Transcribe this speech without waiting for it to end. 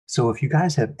So if you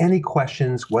guys have any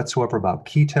questions whatsoever about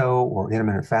keto or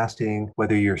intermittent fasting,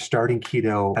 whether you're starting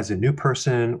keto as a new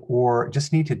person or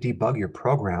just need to debug your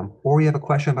program, or you have a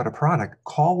question about a product,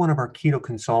 call one of our keto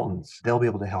consultants. They'll be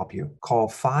able to help you. Call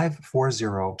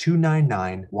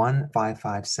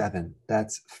 540-299-1557.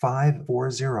 That's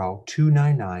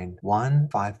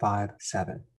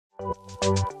 540-299-1557.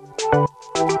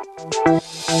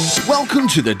 Welcome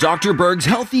to the Dr. Berg's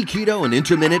Healthy Keto and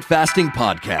Intermittent Fasting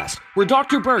Podcast, where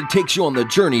Dr. Berg takes you on the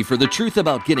journey for the truth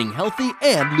about getting healthy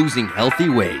and losing healthy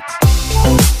weight.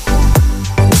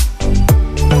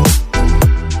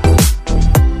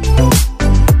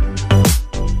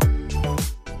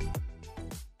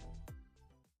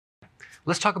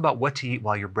 Let's talk about what to eat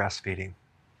while you're breastfeeding.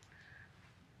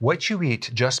 What you eat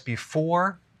just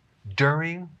before,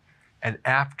 during, and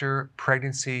after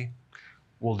pregnancy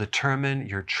will determine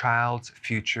your child's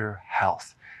future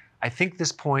health. I think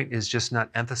this point is just not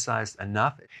emphasized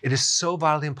enough. It is so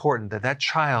vitally important that that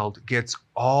child gets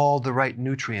all the right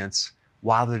nutrients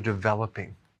while they're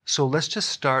developing. So let's just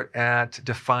start at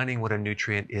defining what a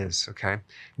nutrient is, okay?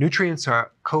 Nutrients are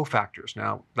cofactors.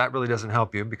 Now, that really doesn't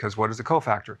help you because what is a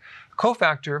cofactor? A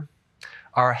cofactor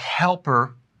are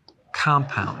helper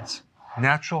compounds,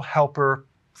 natural helper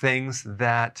things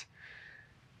that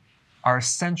are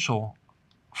essential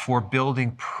for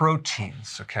building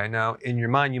proteins, okay? Now, in your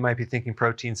mind, you might be thinking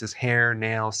proteins as hair,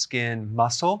 nails, skin,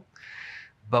 muscle,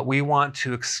 but we want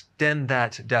to extend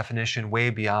that definition way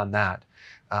beyond that.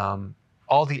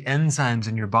 All the enzymes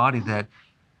in your body that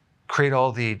create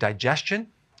all the digestion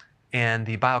and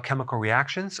the biochemical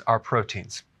reactions are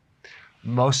proteins.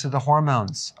 Most of the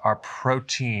hormones are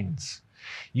proteins.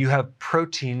 You have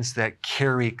proteins that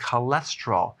carry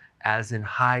cholesterol, as in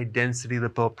high-density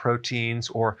lipoproteins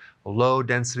or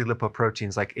low-density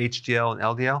lipoproteins like HDL and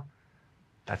LDL.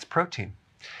 That's protein.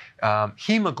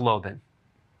 Hemoglobin,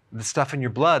 the stuff in your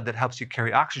blood that helps you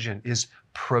carry oxygen, is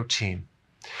protein.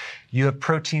 You have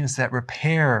proteins that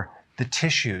repair the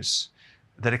tissues,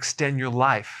 that extend your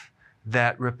life,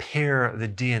 that repair the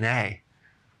DNA,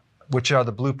 which are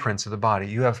the blueprints of the body.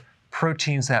 You have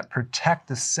proteins that protect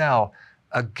the cell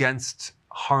against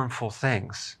harmful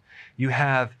things. You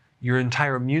have your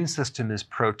entire immune system is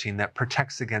protein that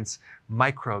protects against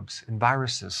microbes and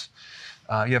viruses.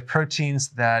 You have proteins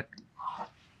that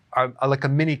are like a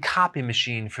mini copy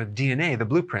machine for DNA, the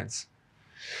blueprints.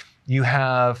 You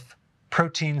have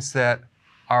proteins that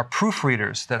are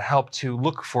proofreaders that help to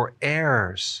look for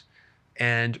errors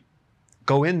and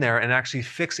go in there and actually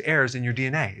fix errors in your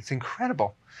DNA. It's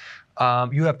incredible.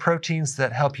 You have proteins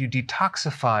that help you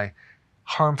detoxify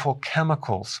harmful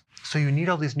chemicals. So you need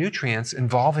all these nutrients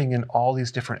involving in all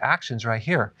these different actions right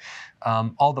here.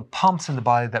 All the pumps in the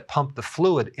body that pump the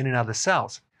fluid in and out of the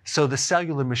cells. So the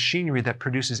cellular machinery that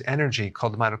produces energy,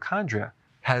 called the mitochondria,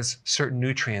 has certain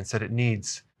nutrients that it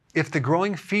needs. If the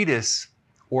growing fetus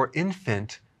or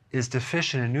infant is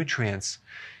deficient in nutrients,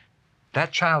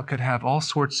 that child could have all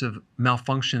sorts of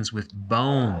malfunctions with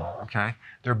bone, okay?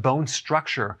 Their bone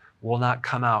structure will not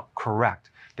come out correct.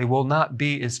 They will not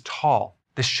be as tall.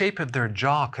 The shape of their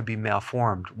jaw could be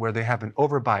malformed, where they have an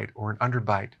overbite or an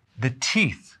underbite. The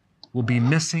teeth will be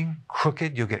missing,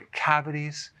 crooked. You'll get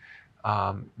cavities.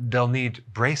 They'll need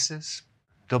braces.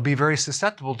 They'll be very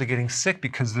susceptible to getting sick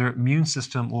because their immune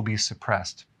system will be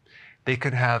suppressed. They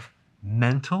could have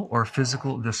mental or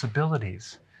physical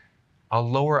disabilities, a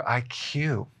lower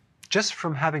IQ, just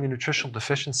from having a nutritional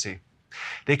deficiency.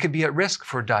 They could be at risk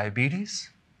for diabetes,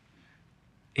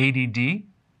 ADD,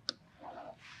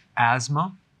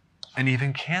 asthma, and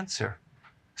even cancer.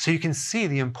 So you can see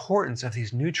the importance of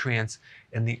these nutrients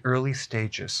in the early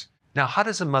stages. Now, how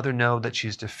does a mother know that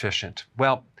she's deficient?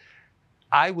 Well,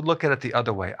 I would look at it the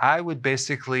other way. I would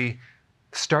basically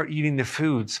start eating the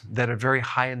foods that are very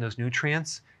high in those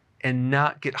nutrients and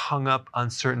not get hung up on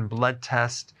certain blood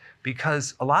tests,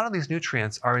 because a lot of these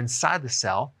nutrients are inside the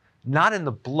cell, not in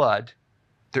the blood.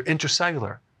 They're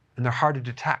intracellular and they're hard to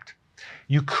detect.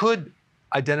 You could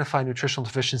identify nutritional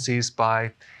deficiencies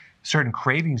by certain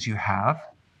cravings you have.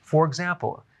 For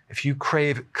example, if you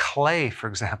crave clay, for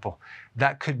example,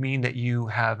 that could mean that you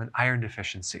have an iron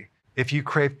deficiency. If you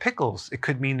crave pickles, it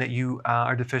could mean that you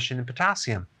are deficient in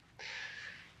potassium.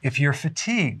 If you're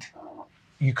fatigued,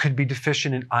 you could be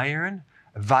deficient in iron,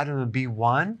 vitamin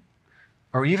B1,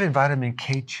 or even vitamin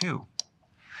K2.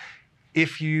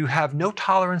 If you have no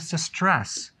tolerance to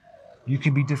stress, you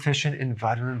could be deficient in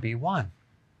vitamin B1.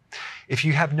 If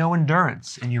you have no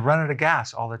endurance and you run out of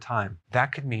gas all the time,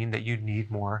 that could mean that you need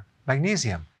more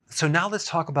magnesium. So now let's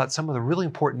talk about some of the really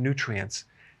important nutrients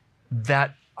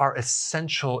that are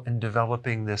essential in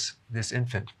developing this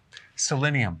infant.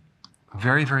 Selenium,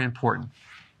 very, very important.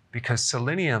 because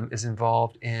selenium is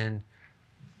involved in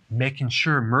making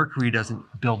sure mercury doesn't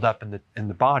build up in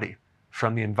the body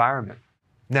from the environment.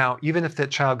 Now, even if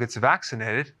that child gets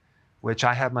vaccinated, which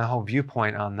I have my whole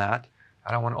viewpoint on that,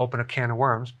 I don't want to open a can of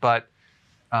worms, but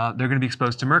they're going to be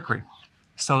exposed to mercury.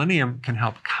 Selenium can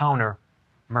help counter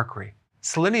mercury.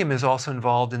 Selenium is also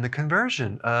involved in the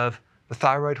conversion of the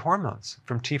thyroid hormones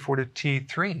from T4 to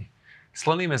T3.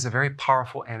 Selenium is a very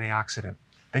powerful antioxidant.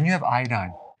 Then you have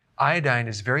iodine. Iodine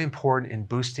is very important in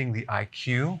boosting the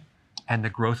IQ and the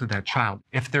growth of that child.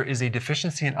 If there is a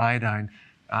deficiency in iodine,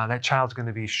 that child's going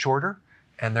to be shorter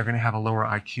and they're going to have a lower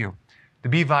IQ. The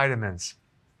B vitamins,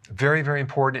 very, very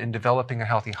important in developing a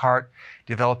healthy heart,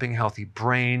 developing a healthy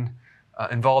brain,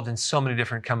 involved in so many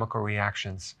different chemical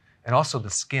reactions, and also the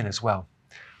skin as well.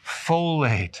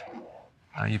 Folate,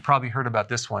 you've probably heard about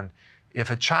this one. If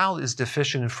a child is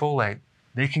deficient in folate,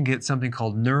 they can get something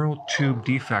called neural tube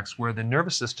defects, where the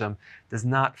nervous system does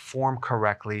not form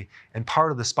correctly and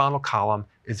part of the spinal column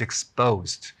is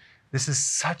exposed. This is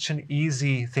such an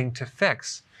easy thing to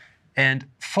fix. And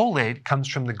folate comes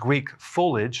from the Greek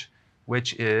foliage,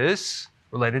 which is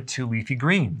related to leafy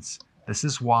greens. This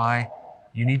is why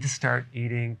you need to start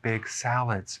eating big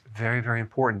salads. Very, very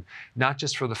important. Not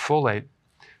just for the folate,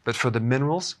 but for the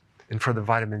minerals and for the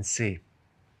vitamin C.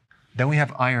 Then we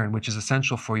have iron, which is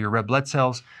essential for your red blood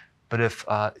cells. But if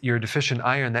you're deficient in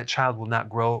iron, that child will not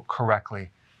grow correctly.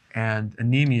 And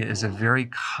anemia is a very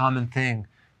common thing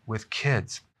with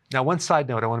kids. Now, one side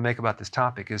note I want to make about this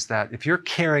topic is that if you're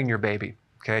carrying your baby,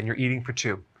 okay, and you're eating for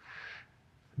two,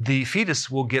 the fetus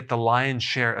will get the lion's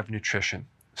share of nutrition.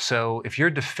 So if you're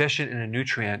deficient in a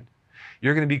nutrient,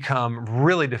 you're going to become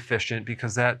really deficient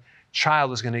because that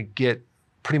child is going to get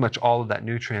pretty much all of that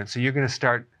nutrient. So you're going to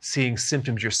start seeing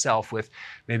symptoms yourself with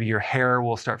maybe your hair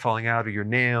will start falling out, or your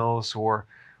nails, or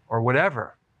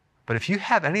whatever. But if you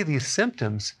have any of these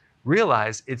symptoms,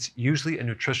 realize it's usually a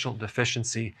nutritional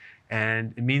deficiency,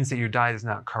 and it means that your diet is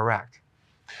not correct.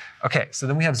 Okay, so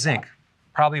then we have zinc,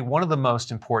 probably one of the most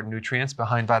important nutrients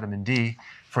behind vitamin D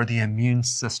for the immune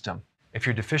system. If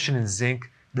you're deficient in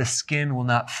zinc, the skin will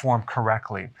not form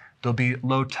correctly. There'll be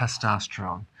low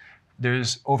testosterone.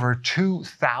 There's over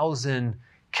 2,000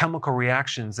 chemical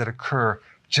reactions that occur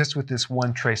just with this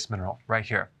one trace mineral right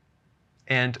here.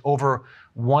 And over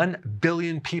 1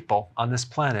 billion people on this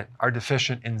planet are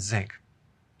deficient in zinc.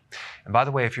 And by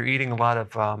the way, if you're eating a lot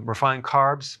of refined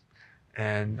carbs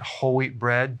and whole wheat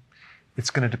bread,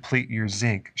 it's going to deplete your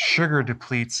zinc. Sugar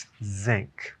depletes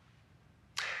zinc.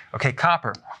 Okay,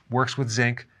 copper works with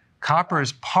zinc. Copper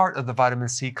is part of the vitamin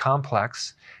C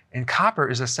complex, and copper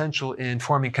is essential in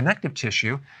forming connective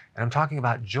tissue, and I'm talking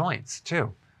about joints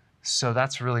too. So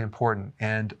that's really important.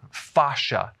 And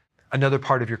fascia, another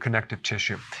part of your connective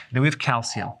tissue. Then we have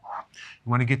calcium. You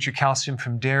want to get your calcium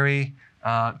from dairy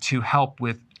to help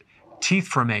with teeth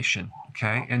formation,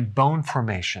 okay, and bone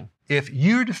formation. If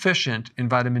you're deficient in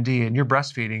vitamin D and you're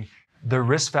breastfeeding, the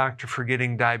risk factor for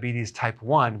getting diabetes type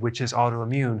 1, which is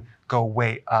autoimmune, go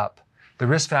way up. The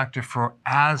risk factor for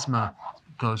asthma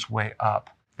goes way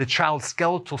up. The child's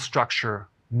skeletal structure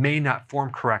may not form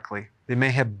correctly. They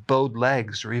may have bowed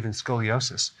legs or even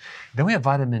scoliosis. Then we have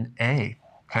vitamin A,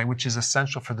 okay, which is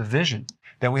essential for the vision.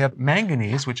 Then we have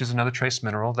manganese, which is another trace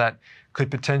mineral that could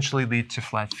potentially lead to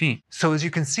flat feet. So as you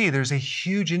can see, there's a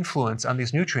huge influence on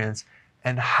these nutrients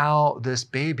and how this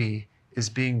baby is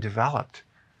being developed.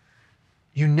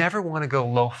 You never want to go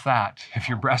low fat if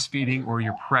you're breastfeeding or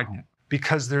you're pregnant,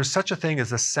 because there's such a thing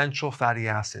as essential fatty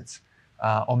acids,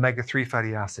 omega-3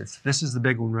 fatty acids. This is the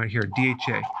big one right here,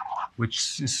 DHA,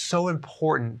 which is so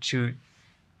important to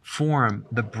form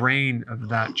the brain of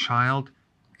that child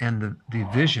and the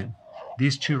vision.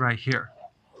 These two right here,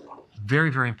 very,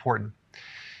 very important.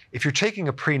 If you're taking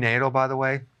a prenatal, by the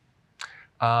way,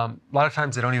 a lot of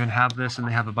times they don't even have this, and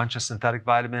they have a bunch of synthetic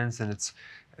vitamins, and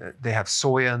they have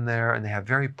soya in there, and they have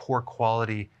very poor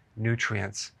quality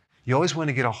nutrients. You always want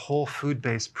to get a whole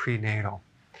food-based prenatal,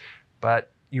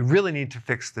 but you really need to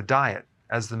fix the diet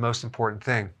as the most important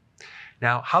thing.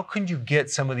 Now, how can you get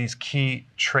some of these key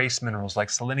trace minerals like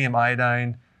selenium,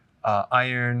 iodine,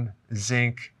 iron,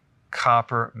 zinc,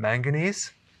 copper,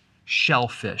 manganese?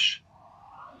 Shellfish,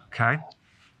 okay?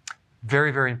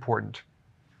 Very, very important.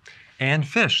 And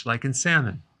fish, like in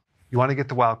salmon. You want to get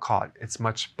the wild caught. It's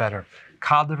much better.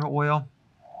 Cod liver oil,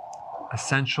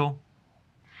 essential.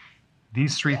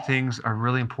 These three things are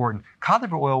really important. Cod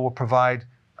liver oil will provide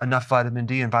enough vitamin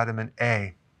D and vitamin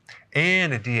A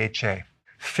and a DHA.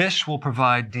 Fish will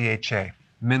provide DHA,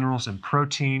 minerals and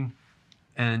protein,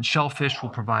 and shellfish will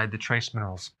provide the trace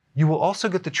minerals. You will also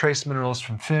get the trace minerals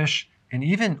from fish and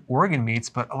even organ meats,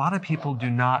 but a lot of people do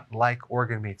not like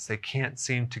organ meats. They can't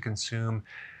seem to consume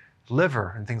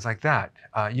liver and things like that.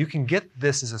 You can get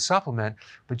this as a supplement,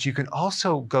 but you can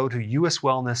also go to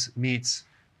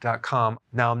uswellnessmeats.com.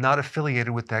 Now, I'm not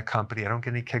affiliated with that company. I don't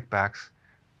get any kickbacks.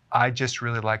 I just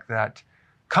really like that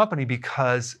company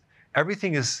because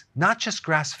everything is not just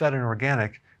grass-fed and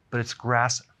organic, but it's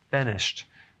grass-finished.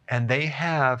 And they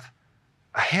have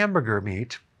a hamburger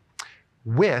meat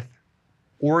with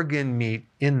organ meat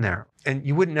in there. And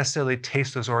you wouldn't necessarily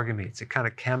taste those organ meats. It kind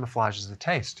of camouflages the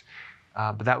taste.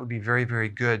 But that would be very, very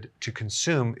good to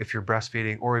consume if you're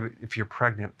breastfeeding or if you're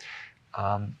pregnant,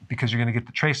 because you're going to get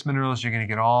the trace minerals, you're going to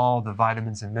get all the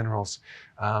vitamins and minerals.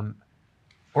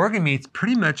 Organ meats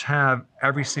pretty much have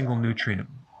every single nutrient.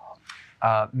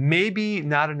 Maybe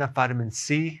not enough vitamin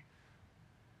C,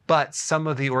 but some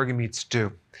of the organ meats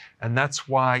do. And that's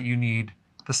why you need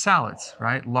the salads,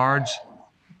 right? Large,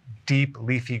 deep,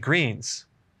 leafy greens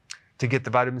to get the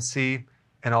vitamin C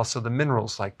and also the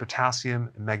minerals like potassium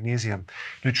and magnesium.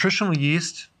 Nutritional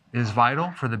yeast is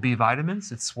vital for the B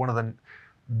vitamins. It's one of the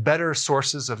better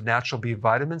sources of natural B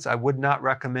vitamins. I would not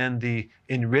recommend the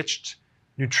enriched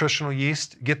nutritional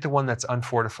yeast. Get the one that's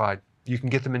unfortified. You can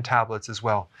get them in tablets as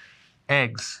well.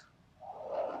 Eggs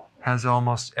has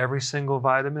almost every single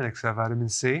vitamin except vitamin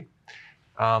C,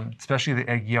 especially the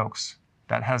egg yolks.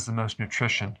 That has the most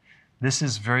nutrition. This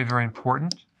is very, very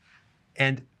important.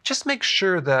 And just make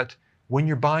sure that when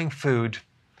you're buying food,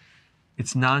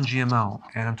 it's non-GMO.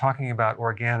 And I'm talking about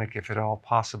organic if at all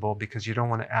possible, because you don't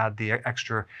want to add the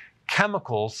extra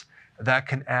chemicals that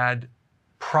can add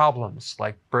problems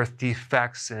like birth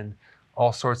defects and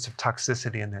all sorts of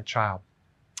toxicity in that child.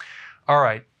 All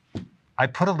right, I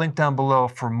put a link down below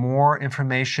for more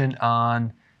information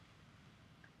on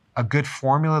a good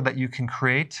formula that you can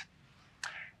create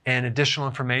and additional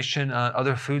information on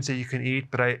other foods that you can eat,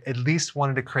 but I at least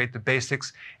wanted to create the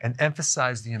basics and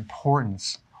emphasize the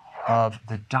importance of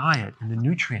the diet and the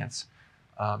nutrients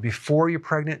before you're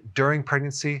pregnant, during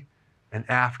pregnancy, and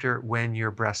after when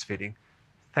you're breastfeeding.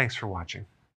 Thanks for watching.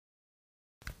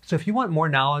 So if you want more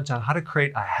knowledge on how to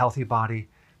create a healthy body,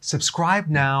 subscribe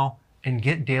now and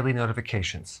get daily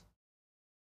notifications.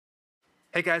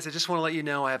 Hey guys, I just want to let you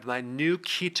know I have my new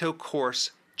keto course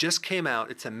just came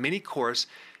out. It's a mini course.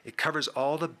 It covers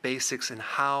all the basics and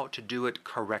how to do it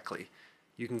correctly.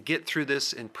 You can get through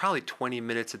this in probably 20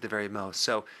 minutes at the very most.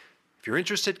 So if you're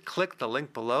interested, click the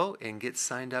link below and get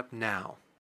signed up now.